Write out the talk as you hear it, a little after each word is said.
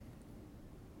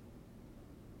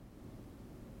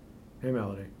Hey,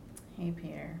 Melody. Hey,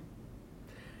 Peter.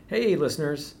 Hey,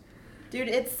 listeners. Dude,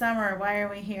 it's summer. Why are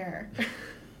we here?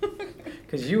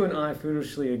 Because you and I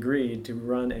foolishly agreed to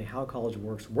run a How College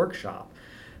Works workshop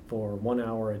for 1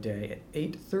 hour a day at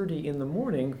 8:30 in the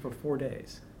morning for 4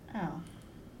 days. Oh.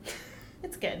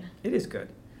 It's good. It is good.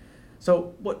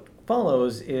 So what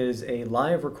follows is a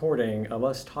live recording of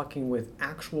us talking with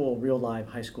actual real live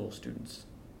high school students.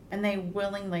 And they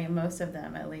willingly, most of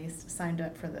them at least, signed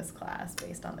up for this class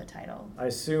based on the title. I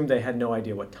assume they had no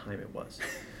idea what time it was.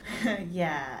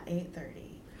 Yeah,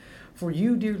 8:30. For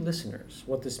you, dear listeners,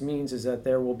 what this means is that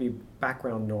there will be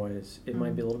background noise. It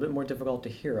might be a little bit more difficult to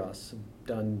hear us. I've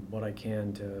done what I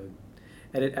can to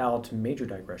edit out major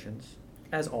digressions,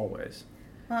 as always.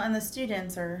 Well, and the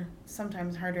students are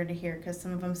sometimes harder to hear because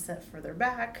some of them sit further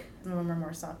back, some of them are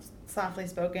more softly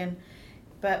spoken.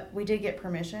 But we did get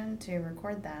permission to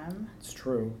record them. It's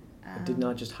true. I did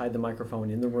not just hide the microphone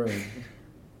in the room.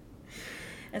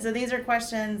 And so these are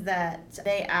questions that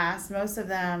they asked, most of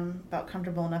them felt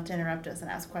comfortable enough to interrupt us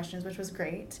and ask questions, which was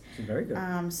great. Very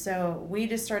good. So we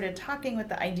just started talking with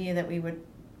the idea that we would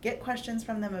get questions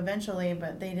from them eventually,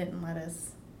 but they didn't let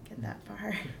us get that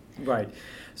far. Right.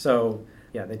 So,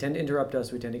 yeah, they tend to interrupt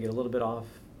us. We tend to get a little bit off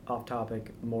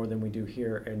topic more than we do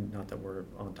here, and not that we're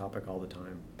on topic all the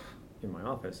time in my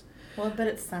office. Well, but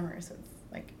it's summer, so it's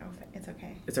like, oh, it's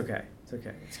okay. It's okay. It's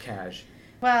okay. It's cash.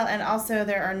 Well, and also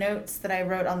there are notes that I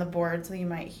wrote on the board, so you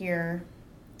might hear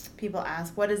people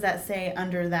ask, what does that say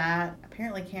under that?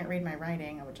 Apparently can't read my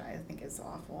writing, which I think is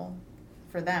awful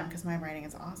for them because my writing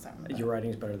is awesome. But your writing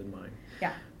is better than mine.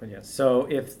 Yeah. But yes, so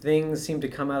if things seem to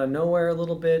come out of nowhere a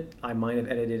little bit, I might have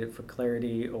edited it for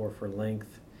clarity or for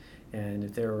length. And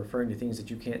if they're referring to things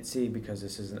that you can't see because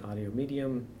this is an audio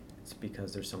medium, it's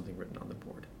because there's something written on the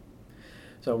board.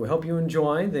 So we hope you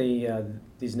enjoy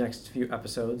these next few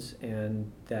episodes,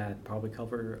 and that probably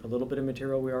cover a little bit of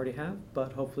material we already have,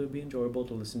 but hopefully it'll be enjoyable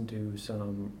to listen to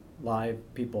some live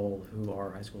people who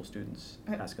are high school students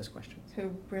ask us questions.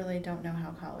 Who really don't know how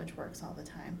college works all the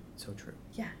time. So true.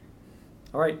 Yeah.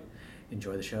 All right,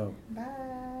 enjoy the show.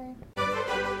 Bye.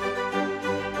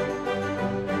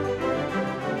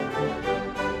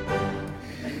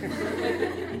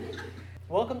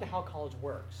 Welcome to How College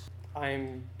Works.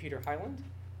 I'm Peter Highland.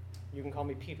 You can call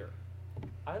me Peter.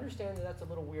 I understand that that's a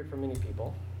little weird for many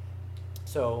people.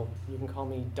 So you can call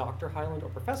me Dr. Highland or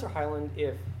Professor Highland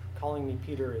if calling me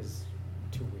Peter is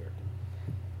too weird.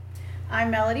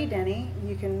 I'm Melody Denny.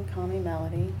 You can call me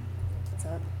Melody. What's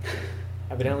up?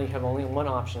 Evidently you have only one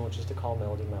option, which is to call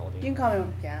Melody Melody. You can call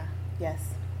me, yeah,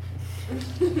 yes.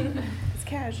 It's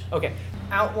cash. Okay,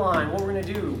 outline what we're going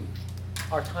to do.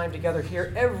 Our time together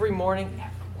here every morning,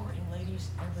 ladies,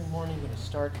 every morning we're going to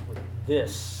start with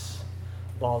this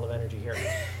ball of energy here.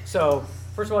 So,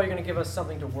 first of all, you're going to give us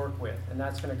something to work with, and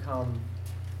that's going to come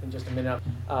in just a minute.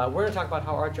 We're going to talk about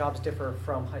how our jobs differ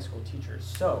from high school teachers.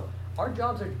 So, our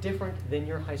jobs are different than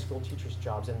your high school teachers'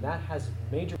 jobs, and that has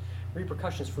major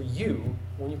repercussions for you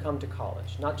when you come to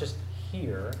college, not just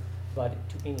here, but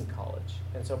to any college.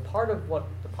 And so part of what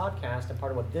the podcast and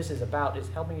part of what this is about is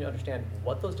helping you understand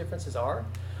what those differences are.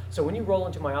 So when you roll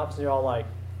into my office and you're all like,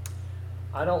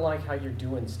 I don't like how you're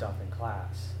doing stuff in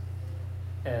class.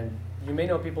 And you may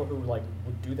know people who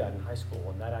would do that in high school,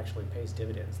 and that actually pays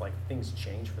dividends. Like, things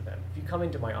change for them. If you come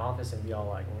into my office and be all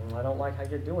like, I don't like how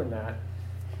you're doing that,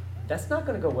 that's not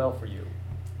going to go well for you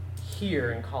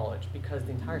here in college because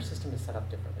the entire system is set up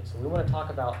differently. So we want to talk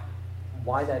about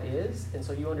why that is, and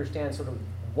so you understand sort of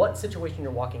what situation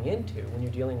you're walking into when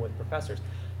you're dealing with professors.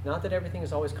 Not that everything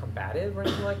is always combative or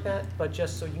anything like that, but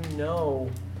just so you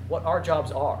know what our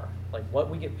jobs are, like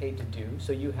what we get paid to do,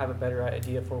 so you have a better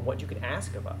idea for what you can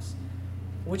ask of us,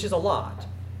 which is a lot,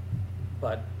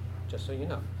 but just so you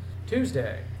know.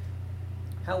 Tuesday,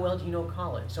 how well do you know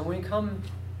college? So when we come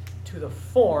to the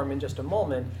form in just a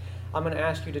moment, I'm going to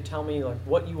ask you to tell me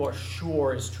what you are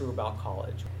sure is true about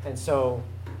college. And so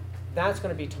that's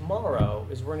going to be tomorrow,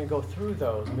 is we're going to go through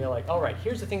those and be like, all right,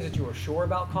 here's the things that you are sure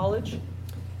about college,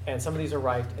 and some of these are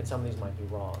right and some of these might be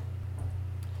wrong.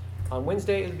 On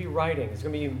Wednesday, it'll be writing. It's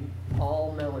going to be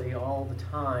all Melody all the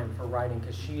time for writing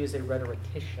because she is a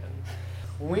rhetorician.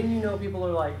 When you know people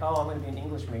are like, oh, I'm going to be an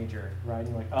English major, right? And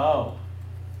you're like, oh,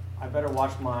 I better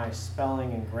watch my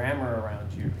spelling and grammar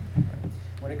around you.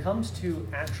 When it comes to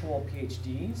actual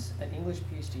PhDs, an English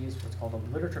PhD is what's called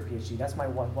a literature PhD. That's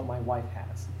what my wife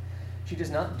has. She does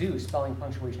not do spelling,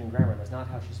 punctuation, and grammar. That's not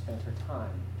how she spent her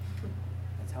time.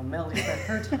 That's how Melody spent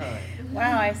her time.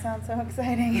 Wow, I sound so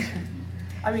exciting.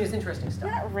 I mean, it's interesting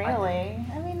stuff. Not really.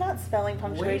 I mean, not spelling,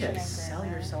 punctuation, and grammar. Sell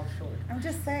yourself short. I'm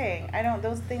just saying,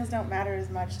 those things don't matter as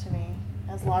much to me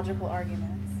as logical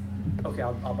arguments. Okay,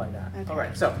 I'll buy that. Okay. All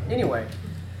right, so anyway,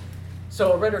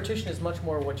 so a rhetorician is much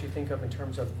more what you think of in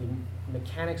terms of the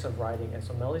mechanics of writing, and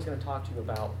so Melody's going to talk to you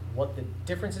about what the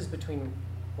differences between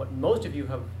what most of you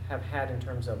have had in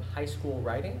terms of high school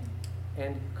writing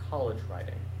and college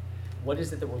writing. What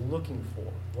is it that we're looking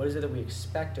for? What is it that we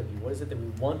expect of you? What is it that we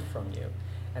want from you?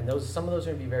 And some of those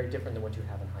are going to be very different than what you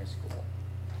have in high school.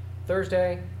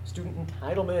 Thursday, student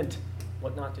entitlement,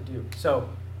 what not to do. So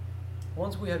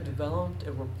once we have developed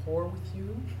a rapport with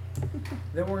you,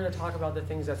 then we're going to talk about the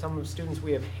things that some of the students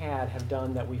we have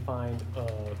done that we find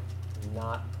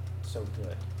not so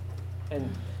good. And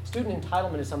student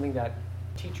entitlement is something that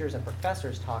teachers and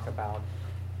professors talk about,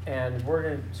 and we're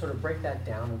going to sort of break that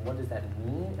down and what does that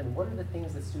mean, and what are the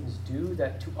things that students do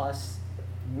that to us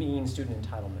mean student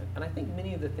entitlement. And I think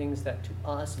many of the things that to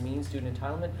us mean student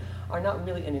entitlement are not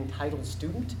really an entitled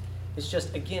student. It's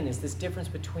just, again, is this difference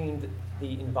between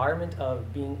the environment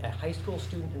of being a high school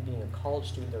student and being a college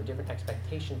student. There are different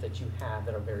expectations that you have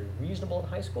that are very reasonable in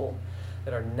high school,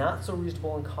 that are not so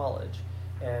reasonable in college.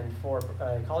 And for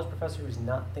a college professor who's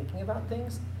not thinking about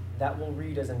things, that will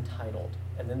read as entitled.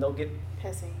 And then they'll get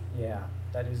Pissy. Yeah,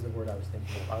 that is the word I was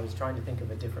thinking of. I was trying to think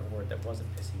of a different word that wasn't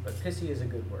pissy, but pissy is a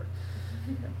good word.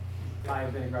 Yeah. I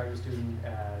have been a graduate student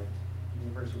at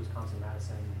University of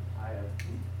Wisconsin-Madison. I have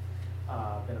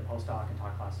been a postdoc and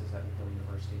taught classes at McGill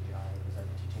University. I was at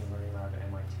the Teaching and Learning Lab at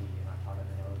MIT, and I taught at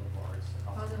the liberal arts.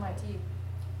 How's MIT? Is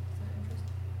that interesting?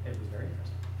 It was very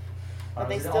interesting. But I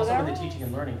they was still also got in the rules? Teaching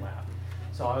and Learning Lab.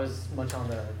 So I was much on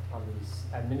the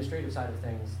administrative side of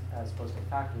things as opposed to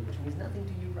faculty, which means nothing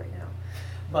to you right now.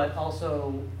 But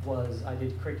also I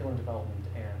did curriculum development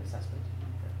and assessment.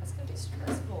 That's gonna be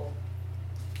stressful.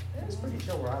 It was pretty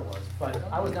chill where I was, but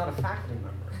I was not a faculty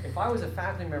member. If I was a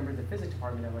faculty member in the physics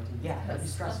department, I went to, yeah, that'd be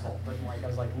stressful. But I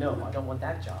was like, no, I don't want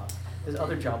that job. This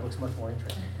other job looks much more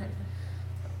interesting.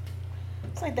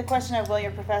 It's like the question of will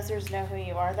your professors know who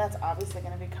you are? That's obviously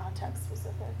going to be context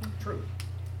specific. True.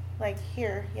 Like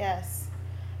here, yes.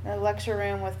 In a lecture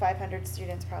room with 500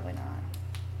 students, probably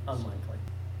not. Unlikely.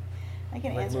 I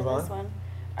can Like, answer move this on? one.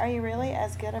 Are you really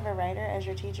as good of a writer as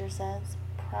your teacher says?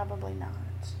 Probably not.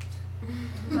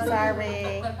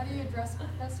 Sorry. How do you address a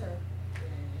professor?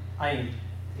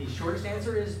 The shortest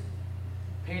answer is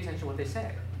pay attention to what they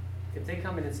say. If they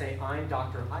come in and say, I'm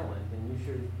Dr. Hyland, then you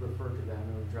should refer to them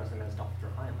and address them as Dr.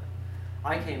 Hyland.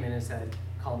 I came in and said,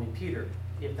 call me Peter.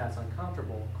 If that's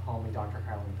uncomfortable, call me Dr.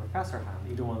 Hyland, Professor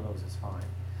Hyland. Either one of those is fine.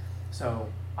 So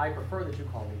I prefer that you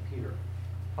call me Peter,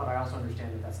 but I also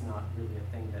understand that that's not really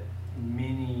a thing that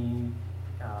many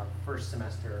first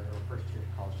semester or first year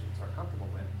college students are comfortable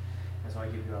with, and so I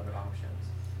give you other options.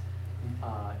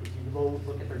 If you go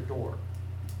look at their door,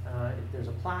 there's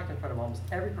a plaque in front of almost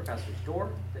every professor's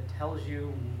door that tells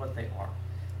you what they are.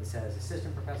 It says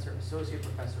assistant professor, associate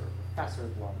professor, professor,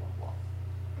 blah, blah, blah.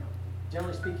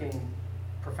 Generally speaking,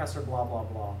 professor blah, blah,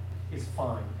 blah is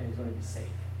fine and is going to be safe.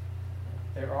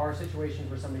 There are situations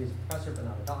where somebody is a professor but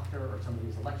not a doctor, or somebody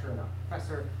is a lecturer, not a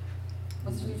professor.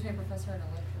 What's the difference between a professor and a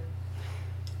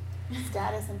lecturer?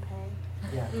 Status and pay.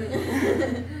 Yeah.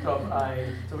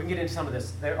 So we can get into some of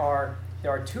this. There are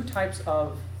two types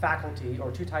of faculty,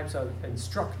 or two types of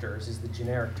instructors is the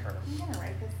generic term. I'm going to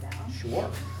write this down. Sure.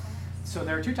 So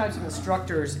there are two types of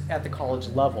instructors at the college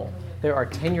level. There are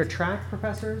tenure track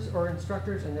professors or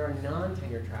instructors, and there are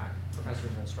non-tenure track professors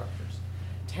or instructors.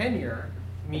 Tenure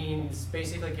means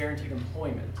basically guaranteed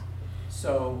employment.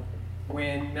 So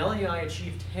when Melanie and I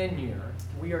achieve tenure,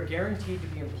 we are guaranteed to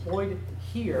be employed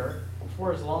here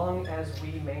for as long as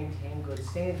we maintain good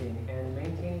standing. And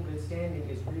maintaining good standing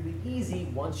is really easy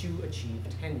once you achieve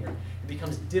tenure. It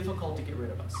becomes difficult to get rid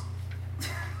of us.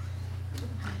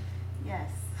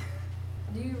 Yes.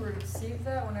 Do you receive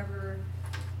that whenever,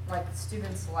 like,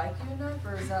 students like you enough,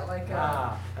 or is that like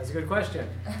a... That's a good question.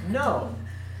 No.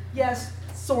 Yes,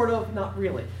 sort of, not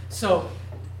really. So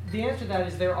the answer to that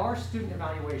is there are student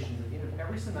evaluations. At the end of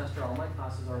every semester, all my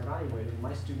classes are evaluated, and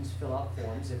my students fill out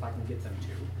forms, if I can get them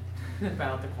to,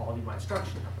 about the quality of my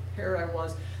instruction, how prepared I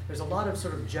was. There's a lot of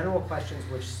sort of general questions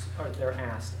which they're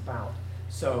asked about.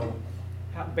 So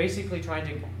basically trying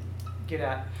to get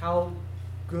at how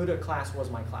good a class was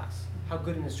my class. How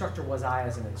good an instructor was I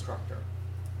as an instructor.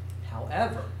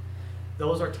 However,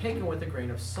 those are taken with a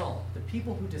grain of salt. The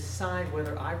people who decide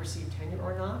whether I receive tenure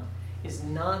or not is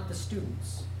not the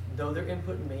students, though their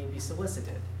input may be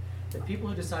solicited. The people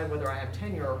who decide whether I have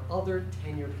tenure are other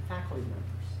tenured faculty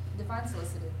members. Define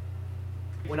solicited.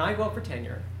 When I go up for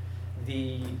tenure,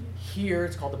 here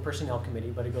it's called the Personnel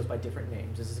Committee, but it goes by different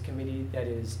names. This is a committee that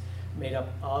is made up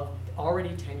of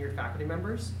already tenured faculty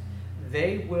members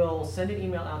they will send an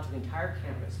email out to the entire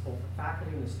campus, both the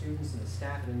faculty and the students and the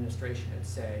staff and administration, and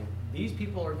say, these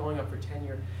people are going up for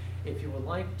tenure. If you would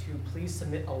like to please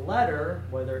submit a letter,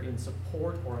 whether in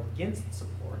support or against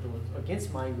support, or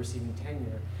against my receiving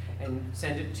tenure, and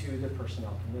send it to the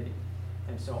personnel committee.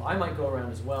 And so I might go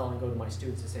around as well and go to my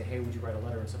students and say, hey, would you write a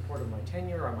letter in support of my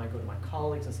tenure? Or I might go to my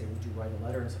colleagues and say, would you write a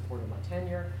letter in support of my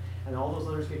tenure? And all those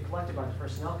letters get collected by the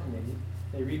personnel committee.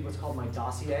 They read what's called my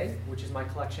dossier, which is my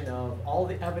collection of all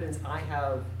the evidence I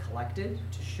have collected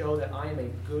to show that I am a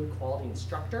good quality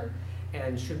instructor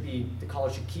and the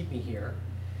college should keep me here.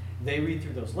 They read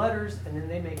through those letters and then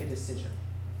they make a decision.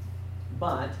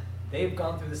 But they've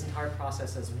gone through this entire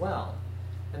process as well.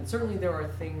 And certainly there are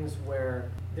things where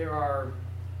there are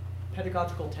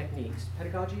pedagogical techniques.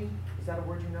 Pedagogy, is that a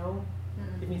word you know?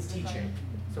 It means teaching.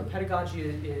 So pedagogy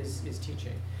is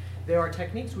teaching. There are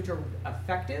techniques which are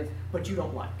effective, but you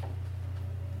don't like.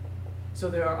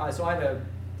 So so I had a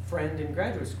friend in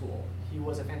graduate school. He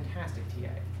was a fantastic TA.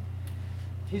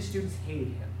 His students hated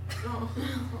him.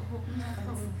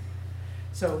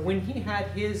 So when he had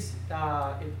his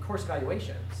course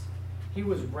evaluations, he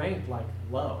was ranked like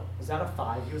low. Was that a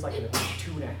 5? He was like a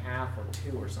 2.5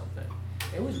 or 2 or something.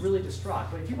 It was really distraught.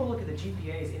 But if you go look at the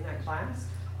GPAs in that class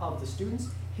of the students,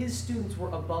 his students were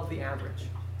above the average.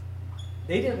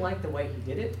 They didn't like the way he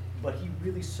did it, but he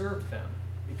really served them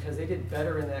because they did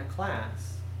better in that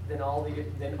class than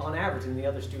on average than the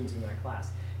other students in that class.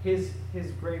 His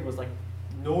grade was like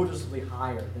noticeably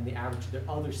higher than the average of the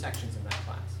other sections in that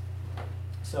class.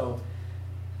 So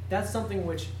that's something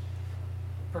which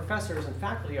professors and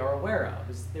faculty are aware of.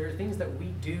 Is there are things that we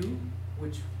do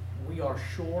which we are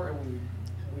sure and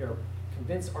we are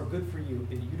convinced are good for you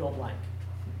that you don't like.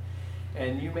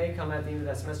 And you may come at the end of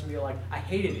that semester and be like, I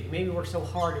hated it. It made me work so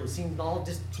hard. It seemed all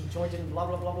disjointed and blah,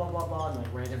 blah, blah, blah, blah, blah, and like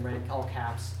random, all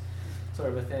caps sort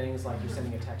of a thing. It's like you're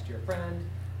sending a text to your friend,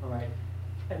 all right?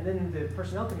 And then the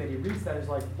personnel committee reads that and is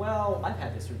like, well, I've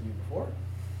had this review before,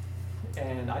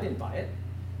 and I didn't buy it.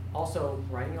 Also,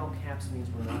 writing all caps means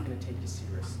we're not going to take you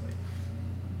seriously.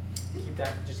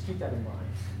 Just keep that in mind.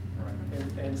 All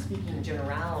right? And speaking in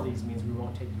generalities means we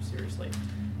won't take you seriously.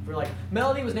 If we're like,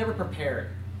 Melody was never prepared,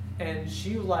 and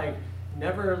she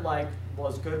never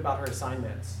was good about her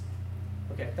assignments.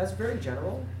 Okay, that's very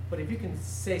general, but if you can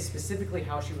say specifically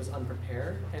how she was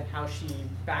unprepared and how she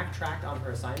backtracked on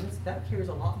her assignments, that carries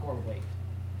a lot more weight.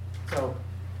 So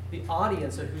the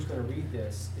audience of who's going to read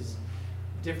this is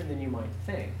different than you might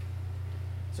think.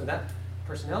 So that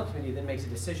personnel committee then makes a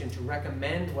decision to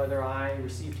recommend whether I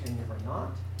receive tenure or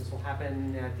not. This will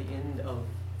happen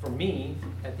for me,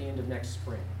 at the end of next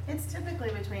spring. It's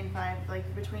typically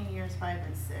between years 5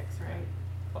 and 6, right?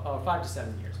 5 to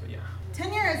 7 years, but yeah.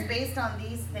 Tenure is based on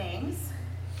these things.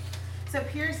 So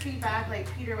peers feedback,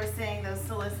 like Peter was saying, those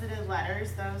solicited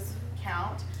letters, those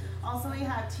count. Also, we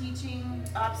have teaching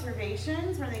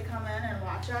observations where they come in and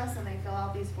watch us and they fill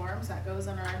out these forms. That goes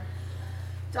in our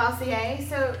dossier.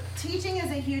 So teaching is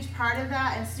a huge part of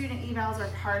that, and student evals are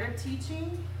part of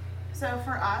teaching. So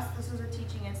for us, this is a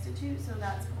teaching institute, so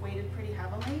that's weighted pretty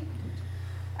heavily.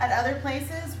 At other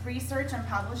places, research and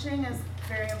publishing is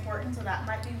very important, so that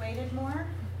might be weighted more.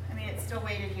 I mean, it's still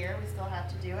weighted here, we still have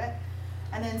to do it.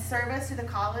 And then service to the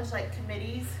college, like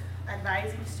committees,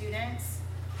 advising students.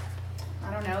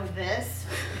 I don't know, this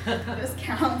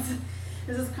counts.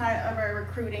 This is kind of a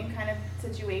recruiting kind of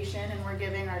situation, and we're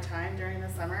giving our time during the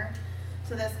summer.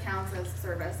 So this counts as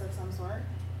service of some sort.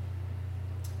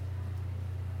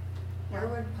 Where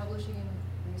would publishing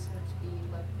and research be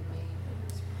like the main?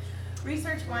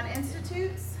 Research One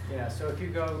Institutes. Yeah, so if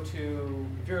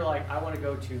you're like, I want to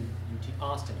go to UT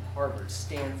Austin, Harvard,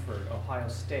 Stanford, Ohio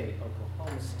State,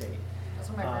 Oklahoma State,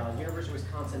 University of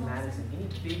Wisconsin-Madison, any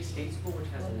big state school which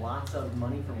has lots of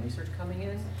money from research coming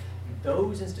in,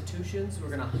 those institutions are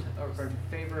going to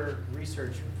favor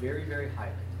research very, very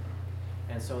highly.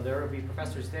 And so there will be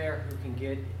professors there who can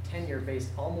get tenure based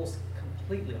almost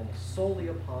solely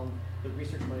upon the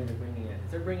research money they're bringing in.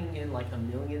 If they're bringing in like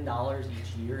 $1 million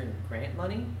each year in grant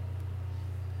money,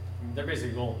 they're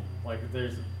basically golden.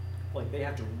 They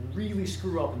have to really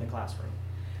screw up in the classroom.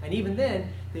 And even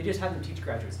then, they just have them teach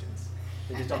graduate students.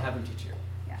 They just don't have them teach you.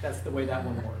 Yeah. That's the way that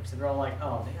one works. And they're all like,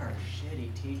 oh, they are a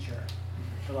shitty teacher.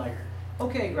 They're like,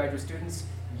 okay, graduate students,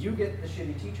 you get the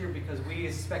shitty teacher because we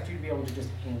expect you to be able to just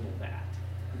handle that.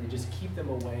 And they just keep them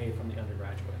away from the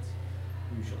undergraduates,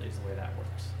 usually is the way that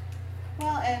works.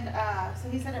 Well, and so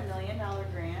he said $1 million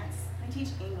grants. I teach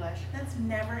English. That's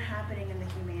never happening in the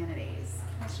humanities.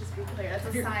 Let's just be clear.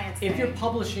 That's a science thing. If you're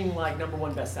publishing like #1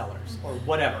 bestsellers or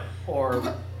whatever,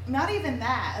 or not even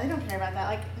that. They don't care about that.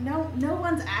 Like, no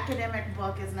one's academic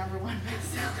book is #1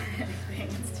 bestseller or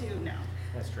anything. It's too, no.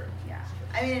 That's true. Yeah.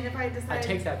 I mean, if I decided. I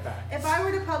take that back. If I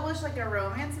were to publish like a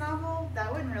romance novel,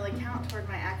 that wouldn't really count toward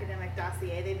my academic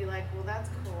dossier. They'd be like, well, that's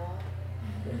cool.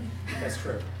 Yeah, that's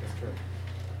true. That's true.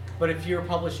 But if you're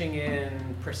publishing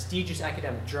in prestigious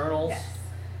academic journals, Yes.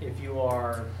 if you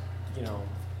are,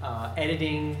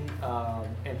 editing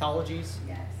anthologies,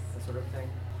 Yes. that sort of thing.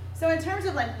 So in terms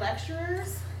of like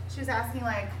lecturers, she was asking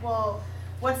like, well,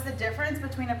 what's the difference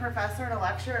between a professor and a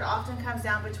lecturer? It often comes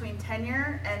down between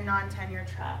tenure and non-tenure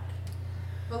track.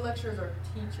 But lecturers are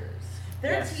teachers.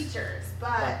 They're Yes. teachers,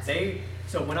 But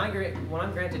so when I'm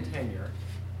granted tenure,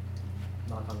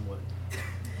 knock on wood,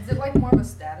 Is it like more of a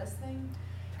status thing?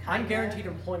 I'm Kinda. guaranteed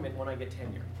employment when I get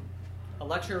tenure. A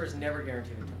lecturer is never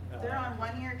guaranteed. They're on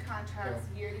one-year contracts,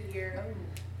 year to year,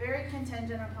 very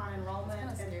contingent upon enrollment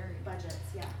That's kinda and scary. budgets.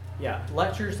 Yeah. Yeah,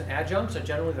 lecturers and adjuncts are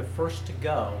generally the first to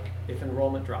go if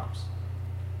enrollment drops.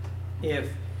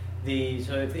 If the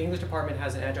English department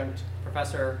has an adjunct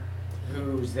professor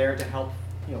who's there to help,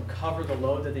 cover the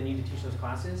load that they need to teach those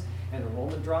classes, and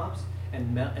enrollment drops,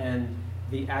 and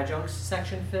the adjuncts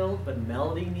section filled, but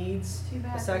Melody needs Too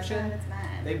bad. a section, It's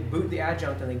mad. they boot the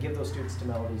adjunct and they give those students to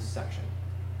Melody's section.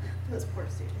 Those poor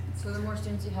students. So the more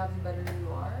students you have, the better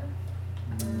you are?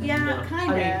 Yeah, No.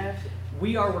 kind I of. mean,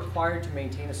 we are required to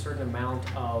maintain a certain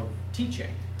amount of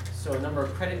teaching. So a number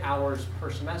of credit hours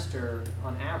per semester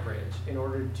on average in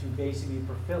order to basically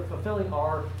fulfilling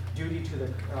our duty to the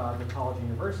college and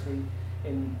university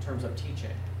in terms of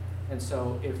teaching. And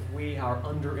so if we are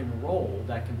under-enrolled,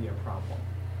 that can be a problem.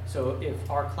 So if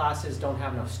our classes don't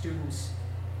have enough students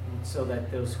so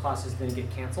that those classes then get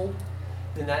canceled,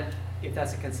 then if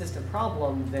that's a consistent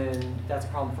problem, then that's a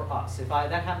problem for us. If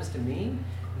that happens to me,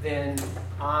 then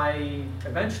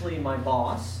eventually my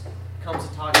boss comes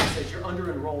to talk and says, you're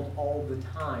under-enrolled all the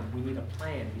time. We need a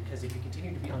plan, because if you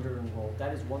continue to be under-enrolled,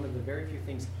 that is one of the very few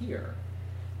things here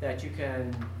that you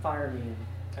can fire me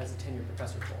as a tenured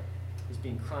professor for, is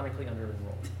being chronically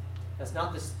under-enrolled. That's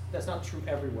not true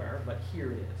everywhere, but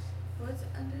here it is. What's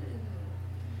under?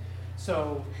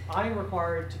 So I'm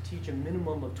required to teach a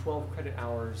minimum of 12 credit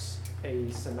hours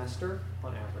a semester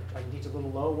on average. I can teach a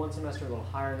little low one semester, a little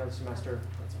higher another semester,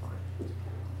 that's fine.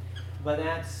 But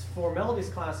that's for Melody's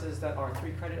classes that are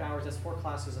 3 credit hours, that's 4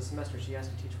 classes a semester. She has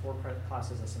to teach 4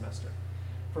 classes a semester.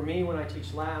 For me, when I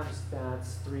teach labs,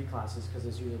 that's 3 classes, because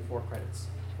there's usually 4 credits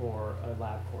for a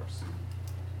lab course.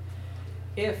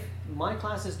 If my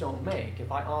classes don't make,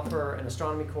 if I offer an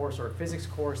astronomy course or a physics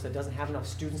course that doesn't have enough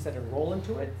students that enroll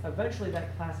into it, eventually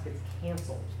that class gets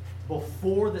canceled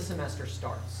before the semester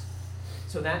starts.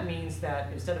 So that means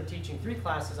that instead of teaching 3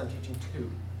 classes, I'm teaching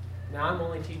 2. Now I'm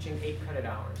only teaching 8 credit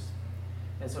hours.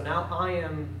 And so now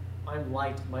I'm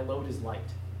light, my load is light.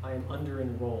 I am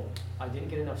under-enrolled. I didn't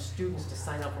get enough students to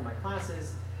sign up for my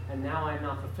classes, and now I'm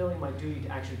not fulfilling my duty to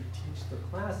actually teach the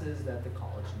classes that the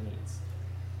college needs.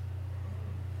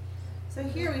 So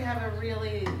here we have a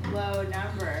really low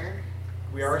number.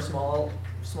 We are a small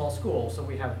school, so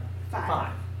we have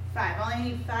 5. 5. I only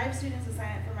need 5 students to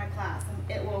sign up for my class,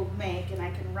 and it will make, and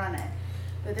I can run it.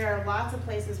 But there are lots of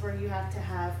places where you have to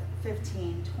have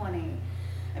 15, 20.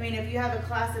 I mean, if you have a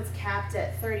class that's capped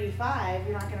at 35,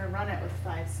 you're not going to run it with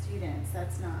 5 students.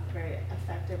 That's not very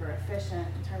effective or efficient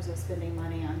in terms of spending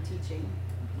money on teaching,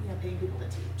 paying people to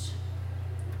teach.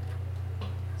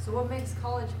 So what makes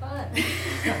college fun?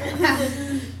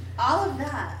 All of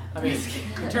that. I mean,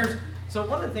 so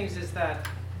one of the things is that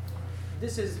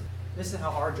this is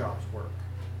how our jobs work.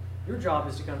 Your job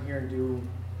is to come here and do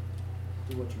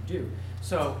what you do.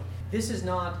 So this is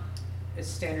not a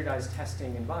standardized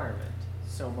testing environment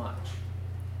so much.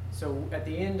 So at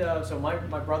the end of,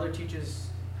 my brother teaches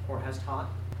or has taught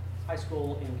high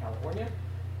school in California.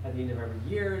 At the end of every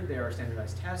year, there are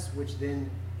standardized tests, which then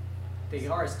they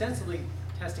are ostensibly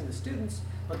testing the students,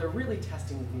 but they're really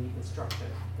testing the instruction.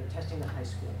 They're testing the high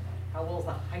school. How well is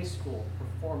the high school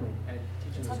performing at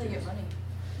teaching That's the how they students? get money.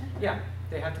 Yeah,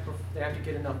 they have to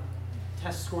get enough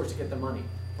test scores to get the money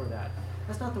for that.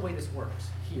 That's not the way this works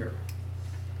here.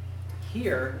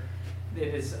 Here,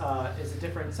 it is a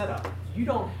different setup. You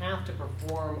don't have to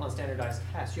perform on standardized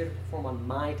tests. You have to perform on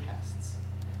my tests.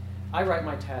 I write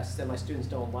my tests, and my students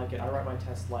don't like it. I write my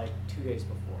tests like 2 days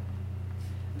before.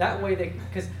 That way,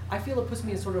 because I feel it puts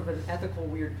me in sort of an ethical,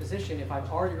 weird position. If I've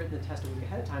already written the test a week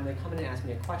ahead of time, they come in and ask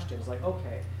me a question. It's like,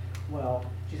 okay, well,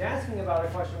 she's asking about a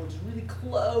question which is really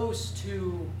close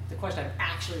to the question I've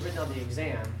actually written on the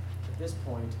exam. At this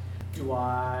point, do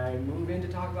I move in to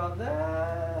talk about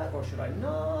that, or should I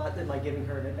not? Am I giving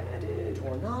her an advantage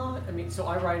or not? I mean, so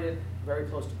I write it very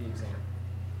close to the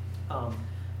exam.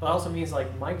 But it also means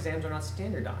like my exams are not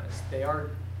standardized. They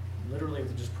are literally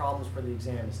just problems for the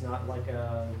exam. It's not like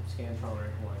a Scantron or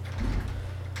anything like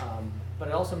that. But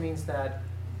it also means that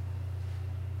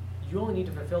you only need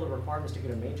to fulfill the requirements to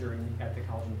get a major at the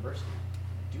college university.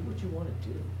 Do what you want to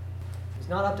do. It's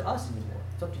not up to us anymore.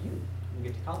 It's up to you. When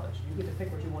you get to college, you get to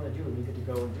pick what you want to do, and you get to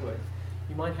go and do it.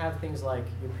 You might have things like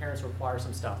your parents require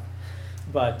some stuff,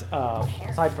 but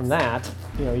aside from that,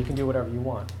 you can do whatever you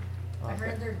want. I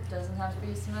heard there doesn't have to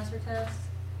be a semester test.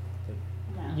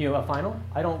 No. A final?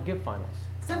 I don't give finals.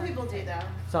 Some people do though.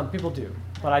 Some people do,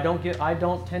 but I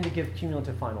don't tend to give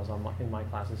cumulative finals in my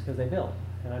classes because they build,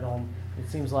 and it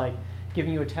seems like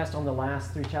giving you a test on the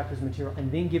last 3 chapters of material and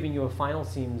then giving you a final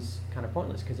seems kind of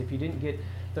pointless, because if you didn't get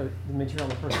the material on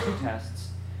the first 2 tests,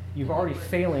 you've already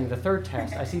failing the 3rd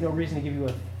test. I see no reason to give you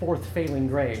a 4th failing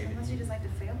grade. Unless you just like to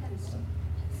fail things.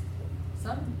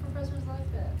 Some professors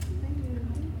like that.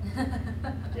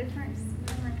 Different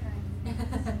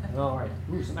kinds. All right.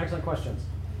 Ooh, some excellent questions.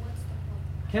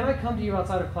 Can I come to you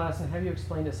outside of class and have you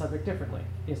explain a subject differently?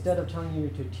 Instead of telling you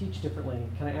to teach differently,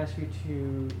 can I ask you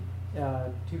to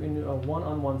in a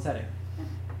one-on-one setting?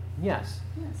 Yeah. Yes.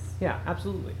 Yes. Yeah,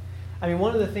 absolutely. I mean,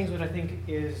 one of the things which I think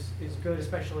is good,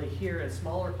 especially here at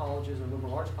smaller colleges or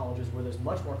liberal arts colleges where there's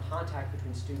much more contact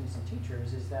between students and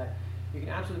teachers, is that you can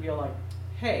absolutely be like,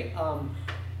 hey,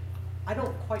 I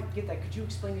don't quite get that. Could you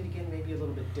explain it again maybe a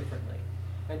little bit differently?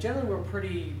 And generally we're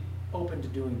pretty open to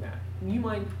doing that. And you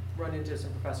might run into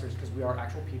some professors, because we are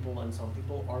actual people and some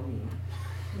people are mean.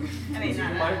 I mean, So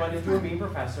you might run into a mean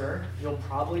professor. You'll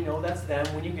probably know that's them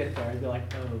when you get there. You'll be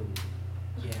like, oh,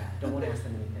 yeah, don't want to ask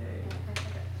them anything.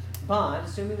 But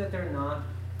assuming that they're not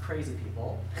crazy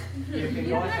people, you can You go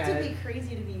don't ahead. have to be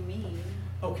crazy to be mean.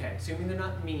 Okay, assuming they're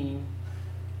not mean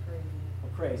or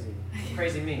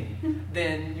crazy mean,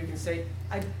 then you can say,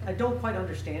 I don't quite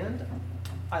understand.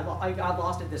 I got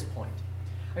lost at this point.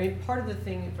 I mean, part of the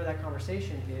thing for that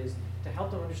conversation is to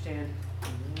help them understand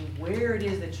where it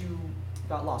is that you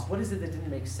got lost. What is it that didn't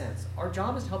make sense? Our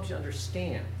job is to help you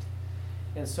understand.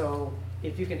 And so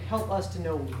if you can help us to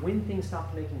know when things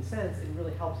stop making sense, it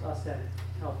really helps us to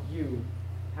help you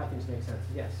have things make sense.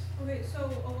 Yes? Okay, so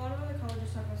a lot of other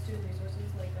colleges talk about student resources,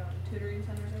 like tutoring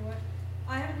centers or what.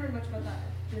 I haven't heard much about that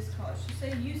at this college. So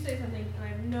you say something, and I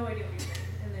have no idea what you're saying,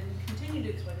 and then you continue to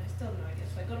explain it, I still have no idea.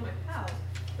 So I go to my pals.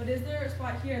 But is there a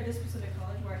spot here at this specific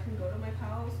college where I can go to my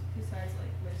pals besides like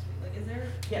my suite? Like, is there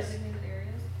Yes. designated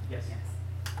areas? Yes. Yes.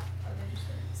 Are they just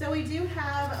there? So we do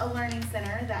have a learning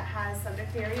center that has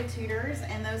subject area tutors,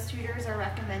 and those tutors are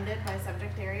recommended by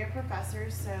subject area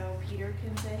professors. So Peter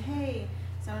can say, hey,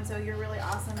 so-and-so, you're really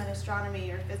awesome at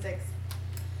astronomy or physics.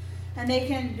 And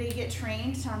they get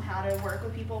trained on how to work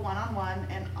with people one-on-one,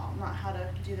 and not how to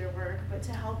do their work, but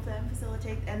to help them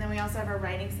facilitate. And then we also have a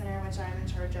writing center, which I'm in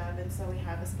charge of, and so we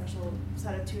have a special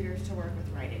set of tutors to work with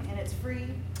writing. And it's free.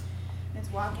 It's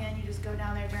walk-in. You just go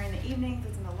down there during the evenings.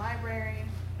 It's in the library.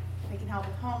 They can help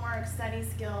with homework, study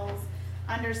skills,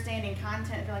 understanding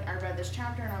content. If you're like, I read this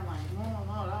chapter, and I'm like,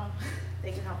 no.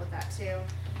 They can help with that too.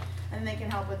 And they can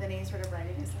help with any sort of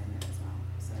writing assignment as well.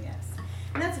 So yes.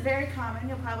 And that's very common.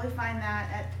 You'll probably find that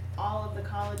at all of the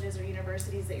colleges or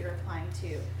universities that you're applying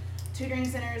to. Tutoring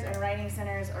centers and writing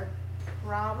centers are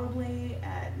probably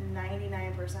at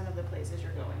 99% of the places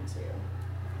you're going to,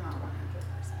 if not 100%.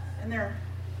 And they're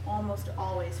almost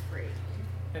always free.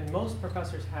 And most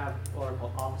professors have what are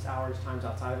called office hours, times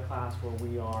outside of class, where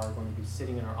we are going to be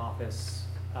sitting in our office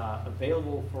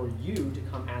available for you to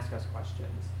come ask us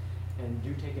questions. And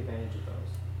do take advantage of those.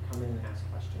 Come in and ask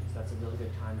questions. That's a really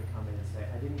good time to come in and say,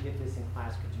 I didn't get this in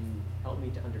class, could you help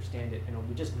me to understand it? And it'll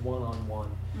be just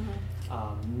one-on-one.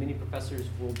 Many professors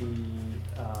will be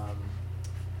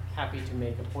happy to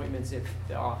make appointments if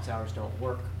the office hours don't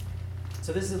work.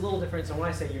 So this is a little different. So when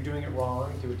I say you're doing it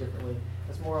wrong, do it differently,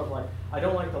 it's more of like, I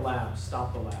don't like the labs,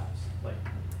 stop the labs. Like,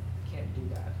 you can't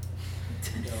do that.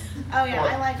 You know? Oh yeah, Or,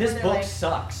 I like this when book they're like,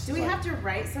 sucks. do we It's have like, to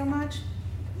write so much?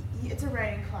 It's a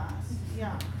writing class.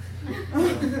 Yeah.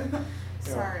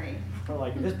 Sorry. Or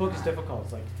like, this book is difficult.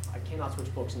 It's like, I cannot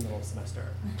switch books in the middle of the semester.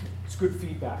 It's good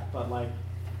feedback, but like,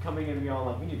 coming in and being all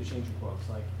like, we need to change your books.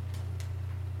 Like,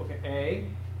 okay, A,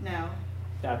 No.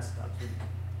 that's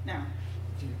No.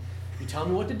 you tell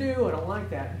me what to do, I don't like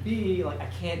that. B, like, I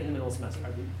can't in the middle of the semester.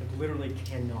 I literally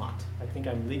cannot. I think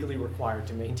I'm legally required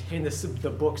to maintain the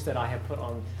books that I have put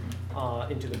on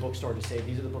into the bookstore to say,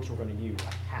 these are the books we're going to use.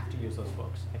 I have to use those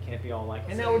books. I can't be all like,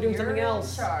 and now we're doing something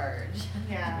else. You're in charge.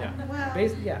 Yeah. Yeah. Well.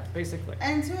 Basically.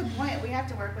 And to a point, we have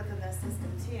to work within the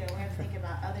system too. We have to think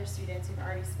about other students who've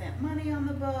already spent money on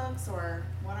the books or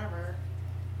whatever.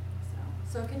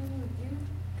 So. So can you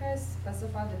guys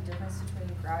specify the difference between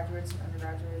graduates and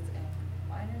undergraduates and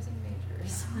minors and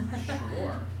majors?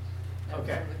 Sure. That was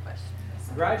Okay. the question.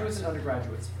 Graduates and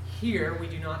undergraduates. Here, we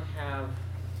do not have,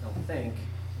 I don't think,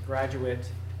 graduate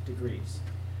degrees.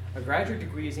 A graduate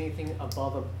degree is anything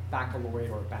above a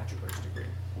baccalaureate or a bachelor's degree.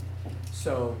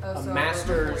 So Oh, a so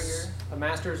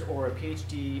master's or a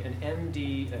PhD, an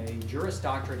MD, a Juris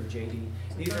Doctorate, a JD,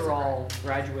 these those are are all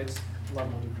graduates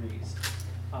level degrees.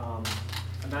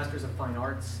 A master's of fine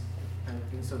arts, kind of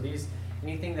thing. So these,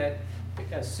 anything that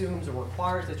assumes or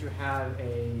requires that you have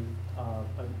a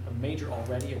major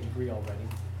already, a degree already,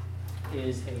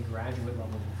 is a graduate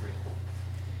level degree.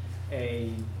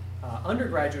 A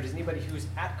undergraduate is anybody who's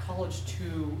at college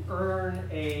to earn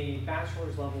a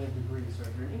bachelor's level degree. So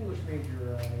if you're an English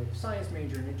major, a science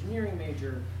major, an engineering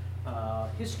major,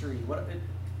 history,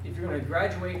 if you're going to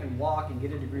graduate and walk and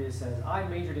get a degree that says, I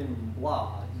majored in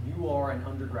blah, you are an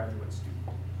undergraduate student.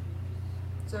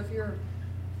 So if you're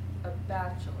a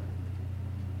bachelor,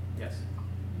 Yes.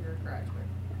 you're a graduate.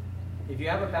 If you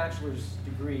have a bachelor's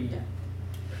degree, Yeah.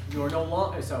 you are no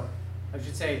longer, so I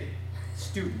should say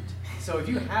student. So if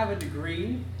you have a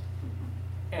degree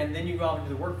and then you go out into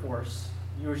the workforce,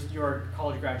 you're a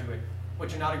college graduate,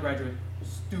 but you're not a graduate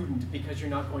student because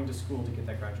you're not going to school to get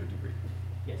that graduate degree.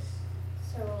 Yes.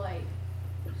 So like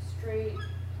straight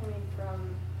coming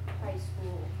from high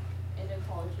school into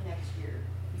college next year,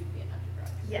 you'd be an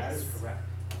undergraduate. That is Yes. correct.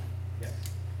 Yes.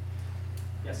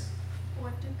 Yes.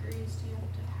 What degrees do you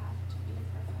have to be a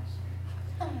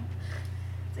professor?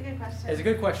 It's a good question. It's a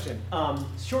good question.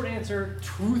 Short answer,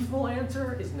 truthful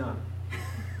answer is none.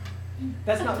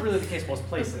 That's not really the case most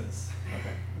places.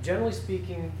 Okay. Generally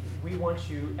speaking,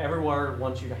 everywhere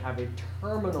wants you to have a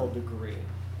terminal degree.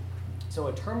 So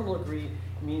a terminal degree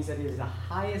means that it is the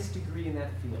highest degree in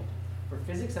that field. For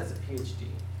physics, that's a PhD.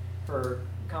 For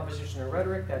composition and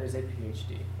rhetoric, that is a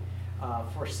PhD.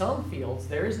 For some fields,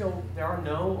 there are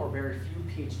no or very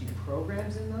few PhD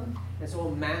programs in them, and so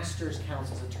a master's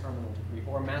counts as a terminal degree,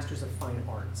 or a master's of fine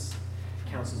arts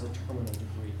counts as a terminal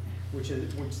degree, which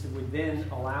would then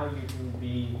allow you to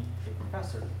be a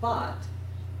professor. But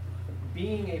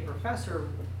being a professor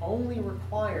only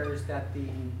requires that the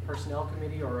personnel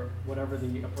committee or whatever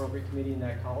the appropriate committee in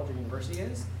that college or university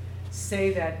is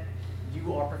say that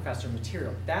you are professor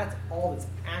material. That's all that's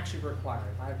actually required.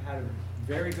 I've had a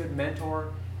very good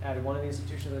mentor at one of the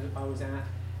institutions that I was at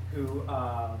who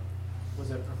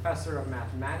was a professor of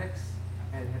mathematics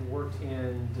and had worked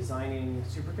in designing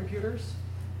supercomputers,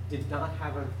 did not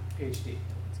have a PhD.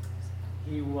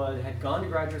 He had gone to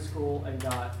graduate school and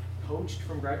got poached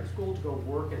from graduate school to go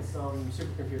work at some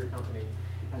supercomputer company,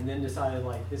 and then decided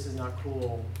like this is not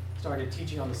cool, started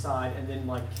teaching on the side, and then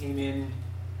like came in,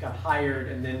 got hired,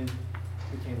 and then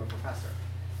became a professor.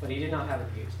 But he did not have a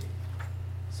PhD.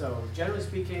 So generally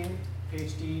speaking,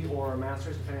 PhD or a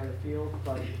master's depending on the field,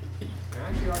 but there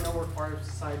actually are no requirements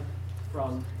aside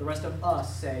from the rest of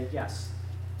us say yes.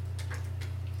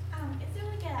 Is there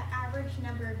like an average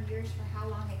number of years for how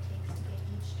long it takes to get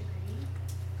each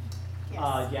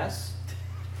degree? Yes.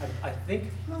 I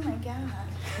think, Oh my god.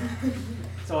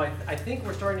 so I think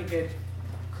we're starting to get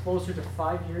closer to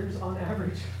 5 years on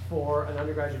average for an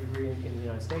undergraduate degree in the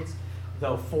United States,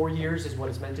 though 4 years is what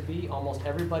it's meant to be. Almost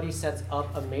everybody sets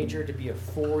up a major to be a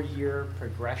 4-year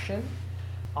progression.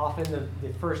 Often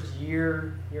the first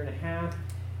year and a half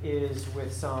is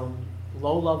with some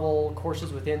low-level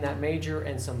courses within that major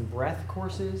and some breadth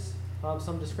courses of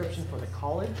some description for the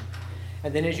college.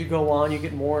 And then as you go on, you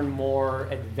get more and more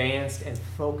advanced and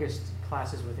focused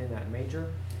classes within that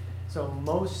major. So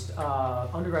most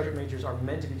undergraduate majors are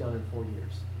meant to be done in 4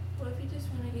 years. What if you just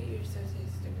want to get your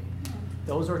associate's degree?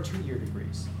 Those are 2-year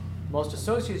degrees. Most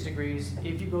associate's degrees,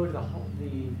 if you go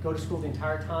to school the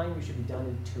entire time, you should be done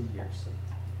in 2 years.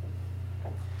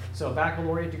 So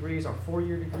baccalaureate degrees are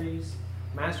 4-year degrees.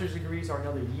 Master's degrees are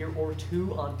another year or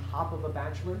 2 on top of a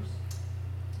bachelor's.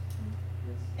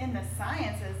 In the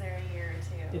sciences, they're a year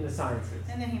or 2. In the sciences.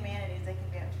 In the humanities, they can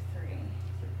be up to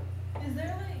 3. Is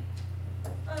there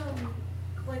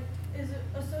is it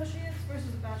associates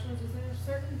versus bachelors? Is there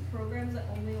certain programs that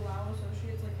only allow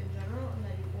associates like in general, and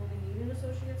that you only need an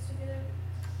associates to get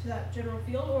into that general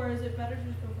field, or is it better to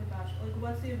just go for bachelor? Like,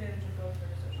 what's the advantage of going for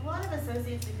an associate? A lot of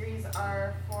associate's degrees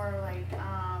are for like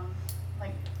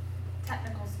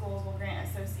technical schools will grant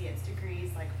associate's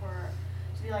degrees, like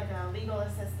to be like a legal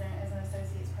assistant is an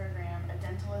associate's program, a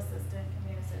dental assistant can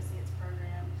be an associate's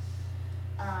program.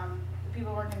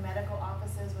 People work in medical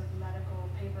offices with medical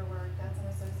paperwork, that's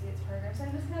an associate's program. So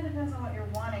it just kind of depends on what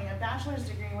you're wanting. A bachelor's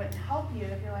degree wouldn't help you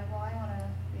if you're like, well, I want to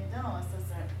be a dental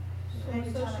assistant. So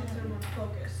associates are more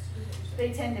focused, is what you're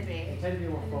They saying. tend to They be. tend to be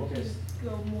more And you focused. can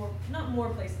go more, not more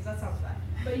places, that sounds bad,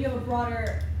 but you have a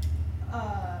broader,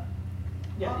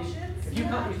 Yeah, options. if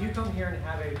you come here and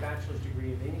have a bachelor's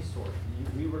degree of any sort,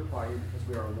 we require you, because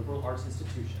we are a liberal arts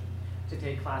institution, to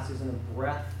take classes in a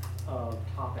breadth of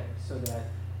topics, so that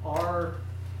our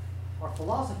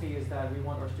philosophy is that we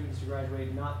want our students to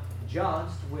graduate not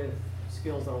just with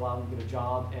skills that allow them to get a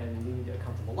job and lead a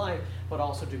comfortable life, but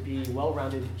also to be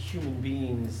well-rounded human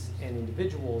beings and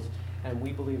individuals. And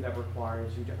we believe that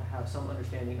requires you to have some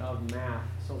understanding of math,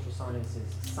 social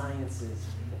sciences,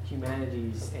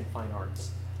 humanities, and fine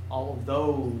arts. All of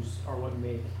those are what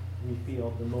make me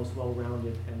feel the most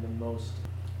well-rounded and the most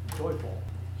joyful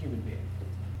human being.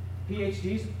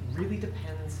 PhDs really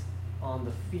depends on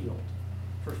the field.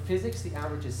 For physics, the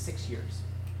average is 6 years.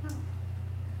 Oh,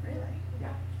 really? Yeah,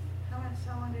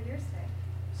 How long did yours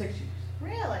stay? 6 years.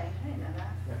 Really? I didn't know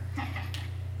that. Yeah.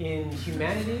 In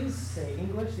humanities, say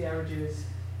English, the average is,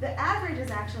 The average is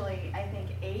actually, I think,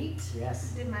 8.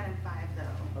 yes. Did mine in 5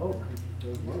 though. Oh,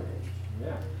 good word.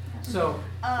 Yeah. So,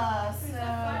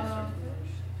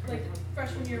 Like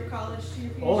freshman year of college to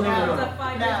your PhD? Oh, no. Is that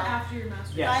 5 No. years after your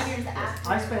master's? yes. 5 years yes. after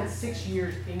I your spent master's. 6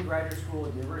 years in graduate school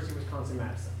at University of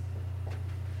Wisconsin-Madison.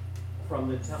 From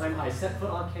the time I set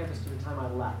foot on campus to the time I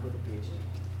left with a PhD.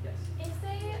 Yes. If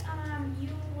say you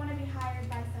want to be hired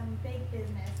by some big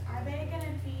business, are they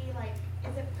gonna be like?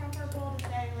 Is it preferable to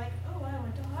say like, oh, I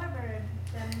went to Harvard,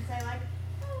 than say like,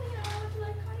 oh, you know, I went to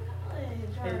like Carnegie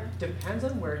College, or It depends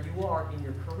on where you are in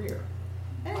your career.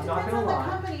 And it I'm not depends gonna on lie.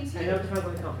 the company I know it too. depends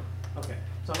on the company. Okay,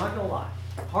 so I'm not gonna lie.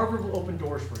 Harvard will open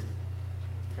doors for you.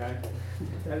 Okay,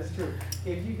 that is true.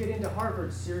 If you get into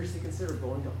Harvard, seriously consider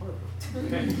going to Harvard.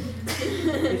 Okay,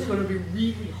 it's going to be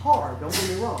really hard. Don't get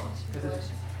me wrong, because it's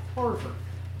Harvard.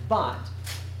 But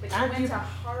But you after went to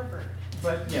Harvard.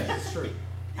 but yes, it's true.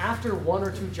 After 1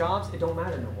 or 2 jobs, it don't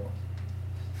matter no more.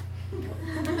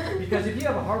 Because if you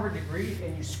have a Harvard degree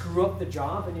and you screw up the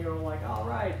job and you're like, all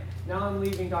right, now I'm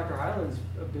leaving Dr. Hyland's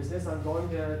business, I'm going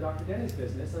to Dr. Denny's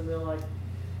business, and they're like,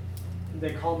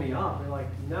 they call me up, they're like,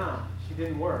 nah, she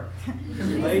didn't work. She's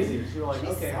lazy. So you're like,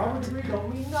 okay, Harvard degree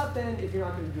don't mean nothing if you're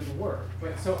not going to do the work.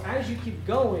 But so as you keep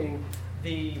going,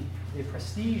 the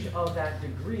prestige of that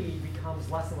degree becomes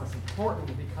less and less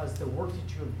important because the work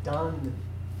that you have done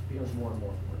becomes more and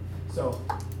more important. So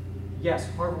yes,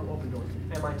 Harvard will open doors for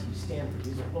you. MIT, Stanford,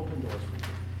 these will open doors for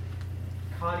you.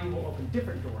 Connie will open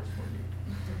different doors for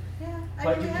you. Yeah. I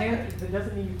But mean, you we can't, have- it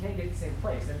doesn't mean you can't get the same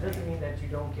place. And it doesn't mean that you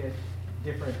don't get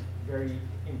different, very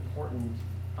important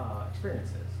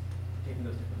experiences taking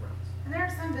those different routes. And there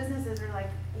are some businesses where like,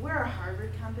 we're a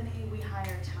Harvard company, we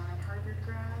hire a ton of Harvard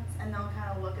grads, and they'll kind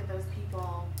of look at those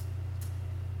people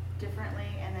differently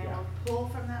and they Yeah. will pull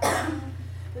from that one.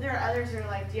 But there are others who are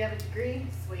like, do you have a degree?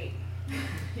 Sweet.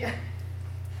 Yeah.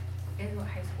 Is what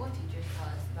high school teachers tell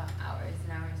us about hours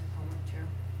and hours of homework too.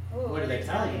 Ooh, What do they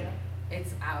tell you?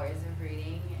 It's hours of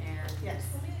reading and Yes.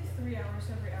 I think it's 3 hours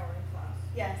every hour in class.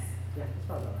 Yes. Yeah, that's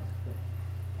probably right.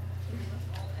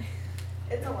 That's all day.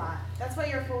 It's a lot. That's why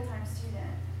you're a full-time student.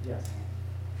 Yeah. Yes.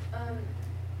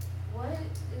 What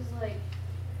is like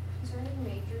concerning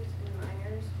majors and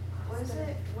minors? What is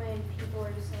it when people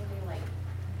are just saying they like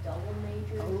double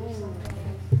majors or Oh.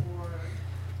 something, or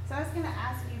So I was gonna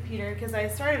ask you, Peter, because I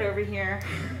started over here.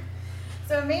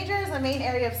 So a major is a main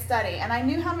area of study, and I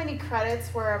knew how many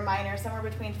credits were a minor, somewhere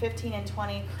between 15 and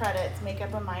 20 credits make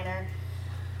up a minor.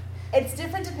 It's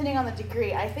different depending on the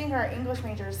degree. I think our English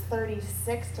major is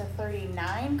 36 to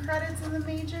 39 credits in the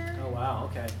major. Oh, wow,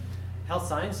 okay. Health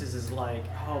sciences is like,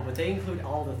 oh, but they include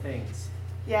all the things.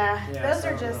 Yeah, Yeah, those so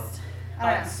I are don't just, know.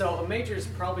 I don't know. So a major is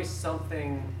probably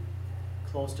something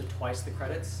close to twice the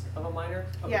credits of a minor.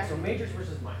 Okay, Yeah. so majors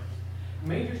versus minors.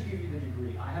 Majors give you the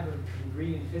degree. I have a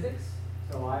degree in physics,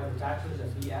 so I have a bachelor's of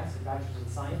BS, a bachelor's in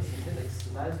science and physics.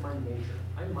 So that is my major.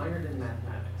 I'm minored in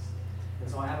mathematics, and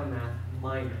so I have a math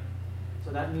minor.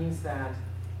 So that means that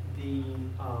the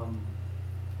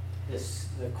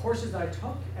the courses that I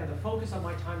took and the focus of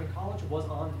my time in college was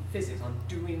on physics, on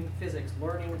doing physics,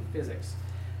 learning physics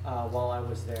while I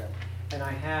was there. And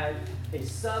I had a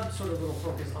sort of little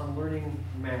focus on learning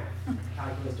math,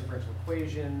 calculus, differential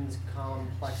equations,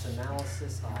 complex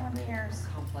analysis. No one man, cares.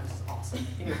 Complex is awesome.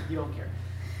 Anyway, you don't care.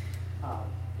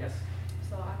 Yes?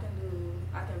 So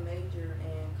I can major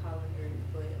in culinary,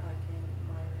 but I can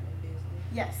minor in business.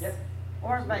 Yes. Yep.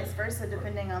 Or vice versa,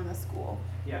 depending on the school.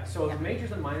 Yeah, so Yeah. the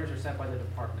majors and minors are set by the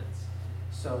departments.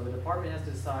 So the department has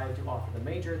to decide to offer the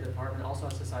major, the department also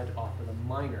has to decide to offer the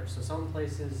minor. So some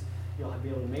places you'll be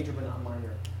able to major but not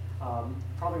minor.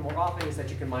 Probably more often is that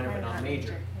you can minor but not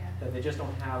major. Yeah. that they just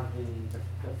don't have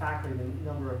the faculty, the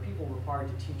number of people required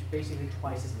to teach basically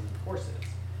twice as many courses.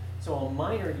 So a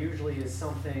minor usually is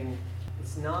something,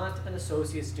 it's not an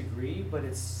associate's degree, but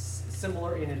it's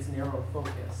similar in its narrow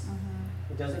focus.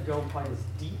 It doesn't go quite as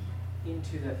deep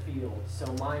into the field.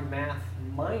 So my math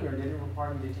minor didn't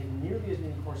require me to take nearly as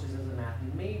many courses as a math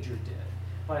major did,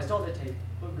 but I still had to take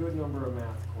a good number of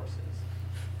math courses.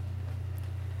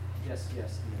 Yes,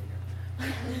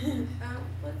 Amelia.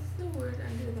 What's the word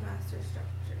under the master's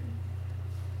structure?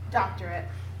 Doctorate.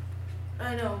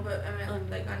 I know, but I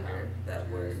meant like under that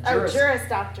word. Oh, Juris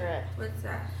Doctorate. What's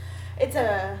that? It's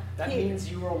a. That means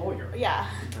you were a lawyer. Yeah.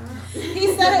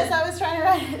 He said it, so I was trying to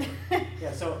write it.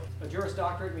 Yeah, so a Juris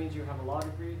Doctorate means you have a law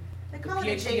degree. They The call it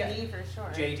a PhD JD for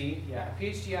short. JD, yeah. A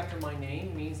PhD after my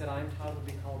name means that I'm entitled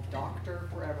to be called doctor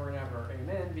forever and ever.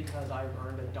 Amen, because I've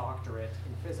earned a doctorate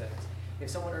in physics. If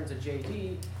someone earns a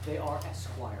JD, they are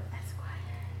Esquire.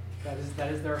 That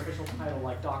is their official title,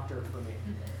 like doctor for me.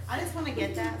 I just want to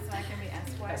get that so I can be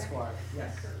Esquire. Esquire,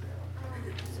 yes.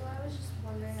 So I was just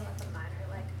wondering about the minor,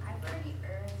 like I've already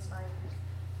earned like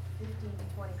 15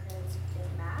 to 20 credits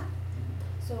in math,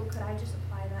 so could I just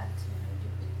apply that to my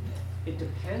degree? It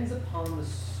depends upon the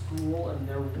school and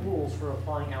their rules for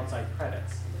applying outside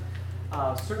credits.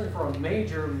 Certainly for a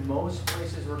major, most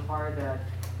places require that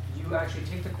you actually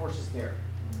take the courses there.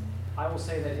 I will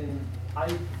say that I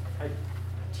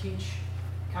teach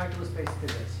calculus-based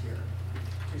physics here,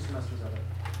 2 semesters of it.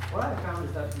 What I've found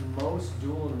is that most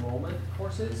dual enrollment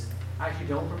courses actually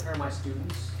don't prepare my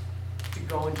students to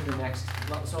go into the next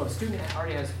level. So if a student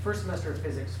already has first semester of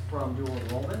physics from dual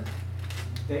enrollment,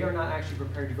 they are not actually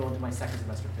prepared to go into my second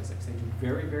semester of physics. They do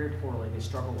very, very poorly. They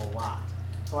struggle a lot.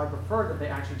 So I prefer that they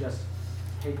actually just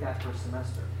take that first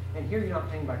semester. And here you're not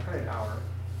paying by credit hour.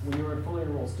 When you're a fully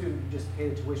enrolled student, you just pay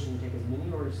the tuition. You take as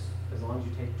many or as long as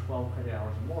you take 12 credit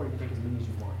hours or more, you can take as many as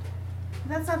you want.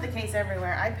 That's not the case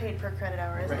everywhere. I paid per credit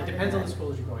hour. Right, it depends on the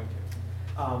schools you're going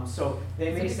to. So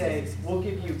they may say, we'll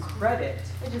give you credit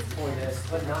for this,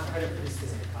 but not credit for these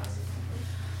specific classes.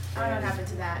 I don't have it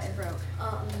to that. It broke.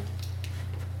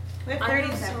 We have I 30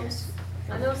 know seconds.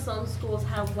 I know some schools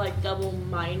have like double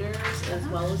minors as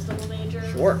well as double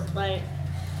majors. Sure. Like,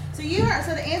 So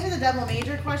to answer the double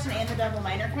major question and the double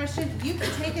minor question, you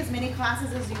can take as many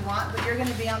classes as you want, but you're going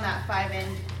to be on that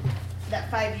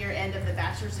 5-year end of the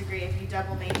bachelor's degree if you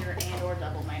double major and or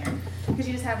double minor, because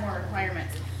you just have more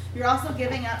requirements. You're also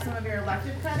giving up some of your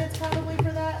elective credits probably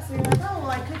for that, so you're like, oh, well,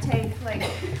 I could take like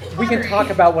We can pottery. talk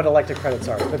about what elective credits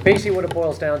are, but basically what it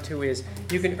boils down to is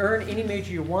you can earn any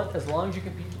major you want as long as you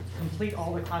can complete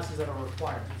all the classes that are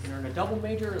required. You can earn a double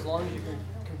major as long as you can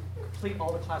complete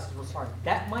all the classes required.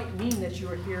 That might mean that you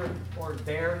are here or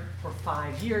there for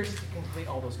 5 years to complete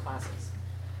all those classes.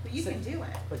 But you can do it.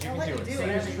 But you They'll can let do it. you Same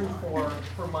whatever is you true want.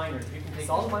 for minors. You can take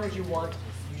all the minors you want,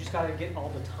 you just gotta get all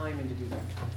the time in to do that.